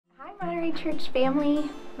Monterey Church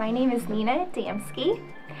family. My name is Neena.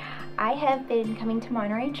 I have been coming to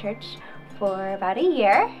Monterey Church for about a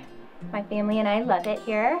year. My family and I love it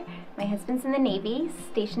here. My husband's in the Navy,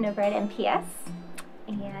 stationed over at MPS.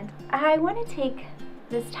 And I want to take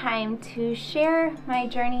this time to share my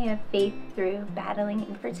journey of faith through battling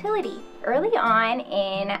infertility. Early on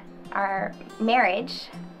in our marriage,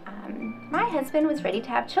 my husband was ready to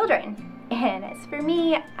have children. And as for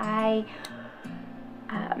me, I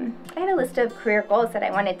had a list of career goals that I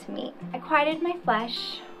wanted to meet. I quieted my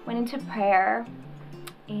flesh, went into prayer,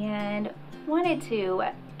 and wanted to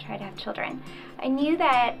try to have children. I knew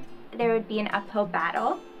that there would be an uphill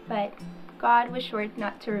battle, but God was sure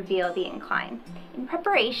not to reveal the incline. In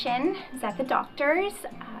preparation, I was at the doctor's.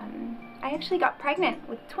 I actually got pregnant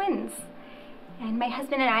with twins, and my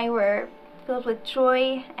husband and I were filled with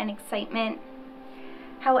joy and excitement.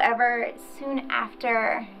 However, soon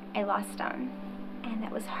after, I lost them, and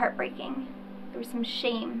that was heartbreaking. There was some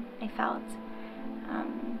shame I felt,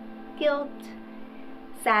 guilt,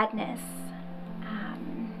 sadness.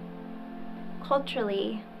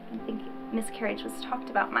 Culturally, I don't think miscarriage was talked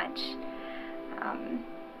about much.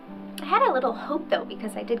 I had a little hope though,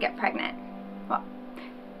 because I did get pregnant. Well,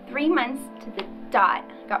 3 months to the dot,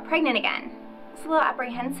 I got pregnant again. I was a little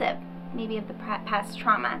apprehensive, maybe of the past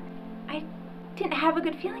trauma. I didn't have a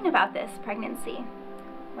good feeling about this pregnancy.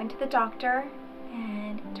 Went to the doctor,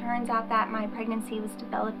 and it turns out that my pregnancy was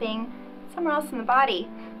developing somewhere else in the body.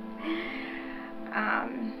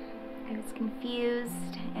 I was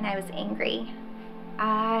confused and I was angry.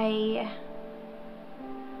 I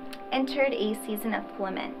entered a season of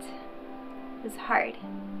lament. It was hard.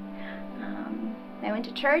 I went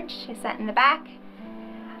to church. I sat in the back.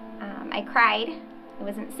 I cried. I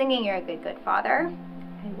wasn't singing "You're a Good, Good Father."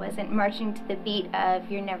 I wasn't marching to the beat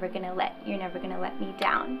of "You're never gonna let me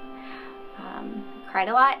down." I cried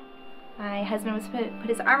a lot. My husband was put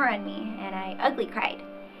his arm around me, and I ugly cried.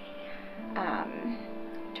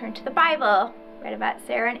 Turned to the Bible, read about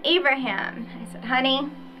Sarah and Abraham. I said, "Honey,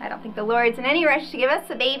 I don't think the Lord's in any rush to give us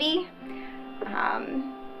a baby."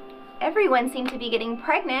 Everyone seemed to be getting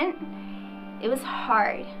pregnant. It was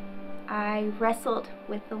hard. I wrestled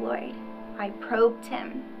with the Lord. I probed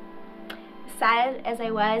Him. Sad as I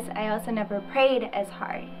was, I also never prayed as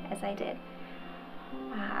hard as I did.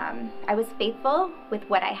 I was faithful with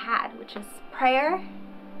what I had, which was prayer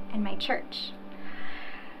and my church.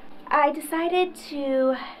 I decided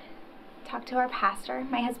to talk to our pastor,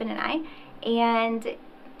 my husband and I, and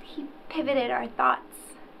he pivoted our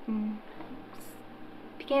thoughts and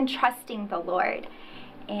began trusting the Lord.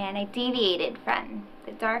 And I deviated from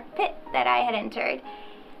the dark pit that I had entered,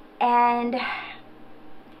 and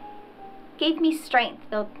gave me strength.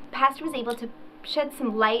 The pastor was able to shed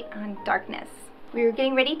some light on darkness. We were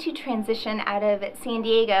getting ready to transition out of San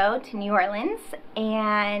Diego to New Orleans,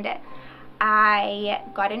 and I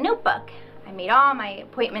got a notebook. I made all my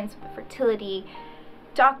appointments with the fertility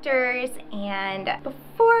doctors, and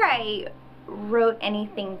before I wrote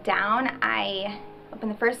anything down, I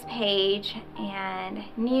opened the first page and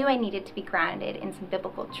knew I needed to be grounded in some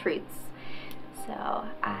biblical truths. So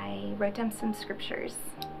I wrote down some scriptures,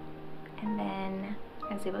 and then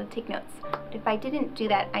I was able to take notes. But if I didn't do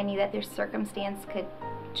that, I knew that their circumstance could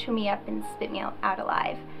chew me up and spit me out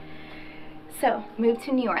alive. So moved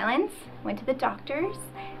to New Orleans, went to the doctors,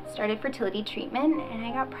 started fertility treatment, and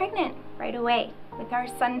I got pregnant right away with our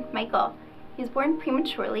son Michael. He was born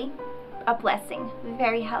prematurely, a blessing, a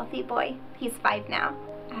very healthy boy. He's 5 now.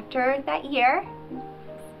 After that year,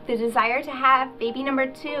 the desire to have baby number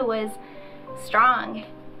 2 was strong.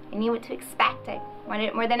 I knew what to expect. I wanted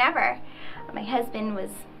it more than ever. My husband was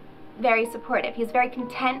very supportive. He was very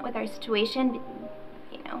content with our situation.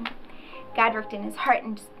 You know, God worked in his heart,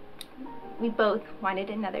 and we both wanted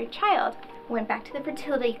another child. Went back to the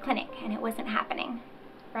fertility clinic, and it wasn't happening.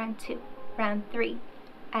 Round 2, round 3,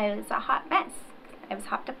 I was a hot mess. I was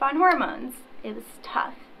hopped up on hormones. It was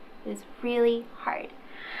tough. It was really hard.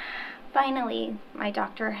 Finally, my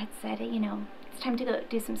doctor had said, you know, it's time to go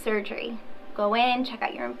do some surgery. Go in, check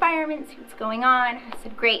out your environment, see what's going on. I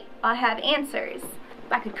said, great, I'll have answers.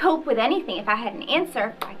 If I could cope with anything, if I had an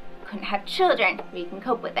answer, I couldn't have children. We can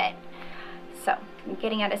cope with it. So I'm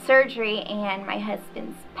getting out of surgery, and my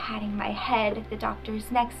husband's patting my head. The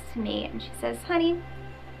doctor's next to me, and she says, honey,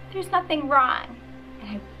 there's nothing wrong.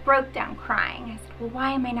 And I broke down crying. I said, well,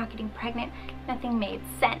 why am I not getting pregnant? Nothing made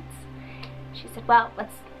sense. She said, well,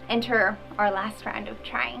 let's enter our last round of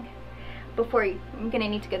trying before I'm gonna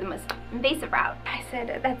need to go the most invasive route. I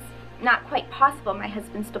said, that's not quite possible. My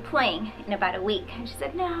husband's deploying in about a week. And she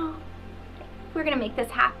said, no, we're gonna make this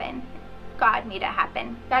happen. God made it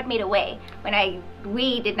happen. God made a way when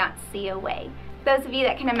we did not see a way. Those of you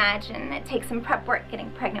that can imagine, it takes some prep work getting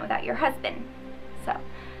pregnant without your husband. So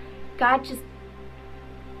God just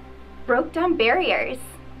broke down barriers,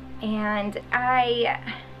 and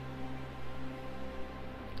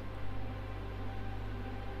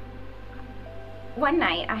one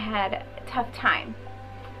night I had a tough time.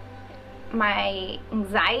 My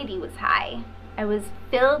anxiety was high. I was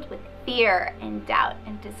filled with fear and doubt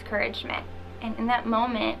and discouragement. And in that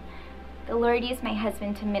moment, the Lord used my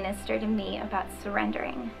husband to minister to me about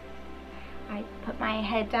surrendering. I put my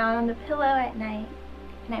head down on the pillow at night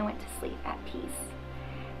and I went to sleep at peace.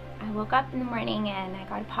 I woke up in the morning and I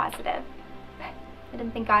got a positive. I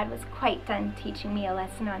didn't think God was quite done teaching me a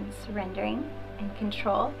lesson on surrendering and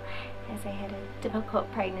control, as I had a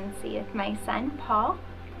difficult pregnancy with my son, Paul.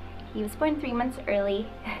 He was born 3 months early.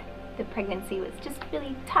 The pregnancy was just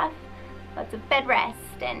really tough. Lots of bed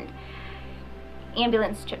rest and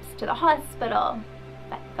ambulance trips to the hospital.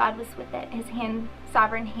 But God was with it. His hand,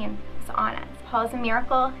 sovereign hand, was on us. Paul's a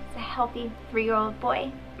miracle. He's a healthy 3-year-old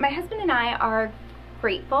boy. My husband and I are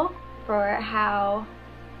grateful for how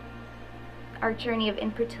our journey of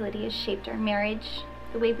infertility has shaped our marriage,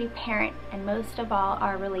 the way we parent, and most of all,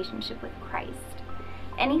 our relationship with Christ.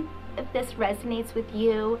 Any of this resonates with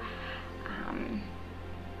you,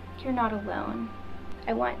 you're not alone.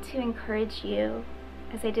 I want to encourage you,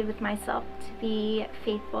 as I did with myself, to be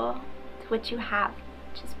faithful to what you have,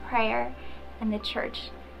 which is prayer and the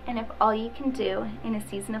church. And if all you can do in a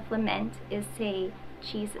season of lament is say,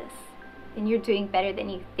 Jesus, then you're doing better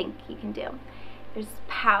than you think you can do. There's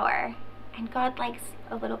power, and God likes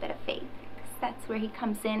a little bit of faith, because that's where he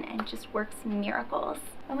comes in and just works miracles.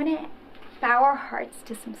 I want to bow our hearts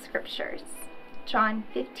to some scriptures. John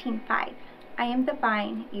 15:5. I am the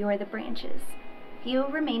vine, you are the branches. If you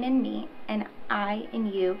remain in me, and I in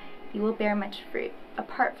you, you will bear much fruit.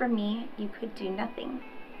 Apart from me, you could do nothing.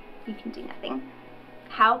 You can do nothing.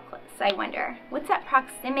 How close, I wonder? What's that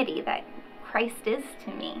proximity that Christ is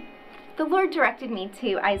to me? The Lord directed me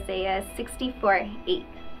to Isaiah 64:8.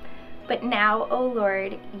 But now, O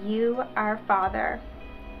Lord, you are Father.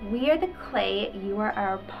 We are the clay, you are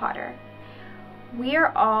our potter. We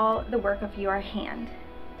are all the work of your hand.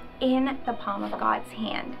 In the palm of God's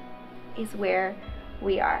hand is where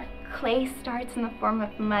we are. Clay starts in the form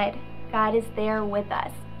of mud. God is there with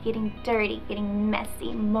us, getting dirty, getting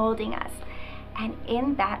messy, molding us. And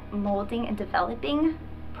in that molding and developing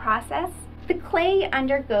process, the clay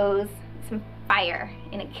undergoes some fire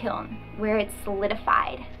in a kiln where it's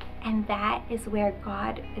solidified. And that is where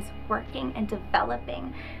God is working and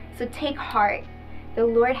developing. So take heart. The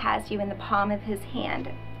Lord has you in the palm of his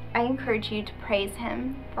hand. I encourage you to praise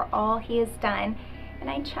him for all he has done, and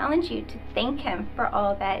I challenge you to thank him for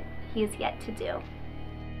all that he is yet to do.